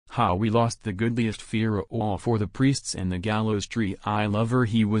Ha, we lost the goodliest Fere all for the priests and the gallows tree. I love her,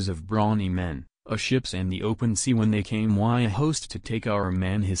 he was of brawny men, a ships and the open sea when they came, why a host to take our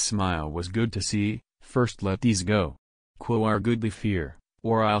man, his smile was good to see. First let these go, quo our goodly Fere,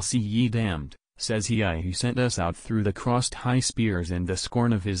 or I'll see ye damned, says he. He sent us out through the crossed high spears, and the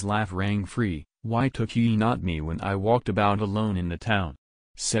scorn of his laugh rang free. Why took ye not me when I walked about alone in the town?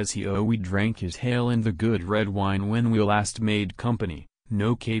 Says he, oh, we drank his ale and the good red wine when we last made company.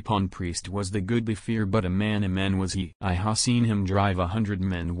 No capon priest was the goodly Fere, but a man was he. I ha seen him drive 100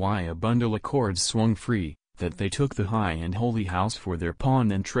 men, why a bundle of cords swung free, that they took the high and holy house for their pawn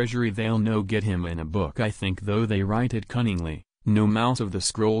and treasury. They'll no get him in a book, I think, though they write it cunningly. No mouse of the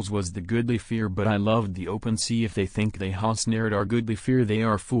scrolls was the goodly Fere, but I loved the open sea. If they think they ha snared our goodly Fere, they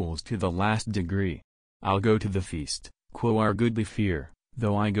are fools to the last degree. I'll go to the feast, quo our goodly Fere,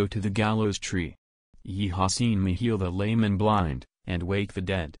 though I go to the gallows tree. Ye ha seen me heal the lame and blind, and wake the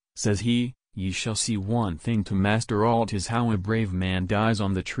dead, says he. Ye shall see one thing to master all, 'tis how a brave man dies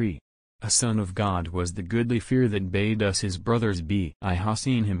on the tree. A son of God was the goodly Fere that bade us his brothers be. I ha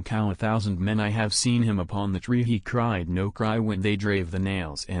seen him cow 1,000 men, I have seen him upon the tree. He cried no cry when they drave the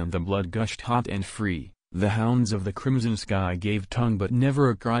nails, and the blood gushed hot and free. The hounds of the crimson sky gave tongue, but never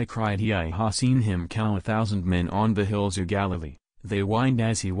a cry cried he. I ha seen him cow 1,000 men on the hills of Galilee. They whined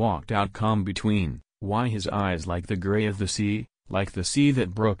as he walked out calm between. Why his eyes like the gray of the sea, like the sea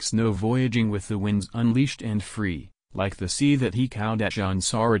that brooks no voyaging with the winds unleashed and free, like the sea that he cowed at John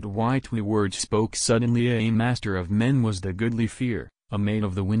saw it. Why twee words spoke suddenly. A master of men was the goodly Fere, a maid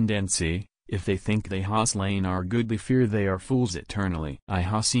of the wind and sea. If they think they ha slain our goodly Fere, they are fools eternally. I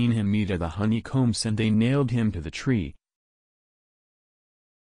ha seen him meet at the honeycombs, and they nailed him to the tree.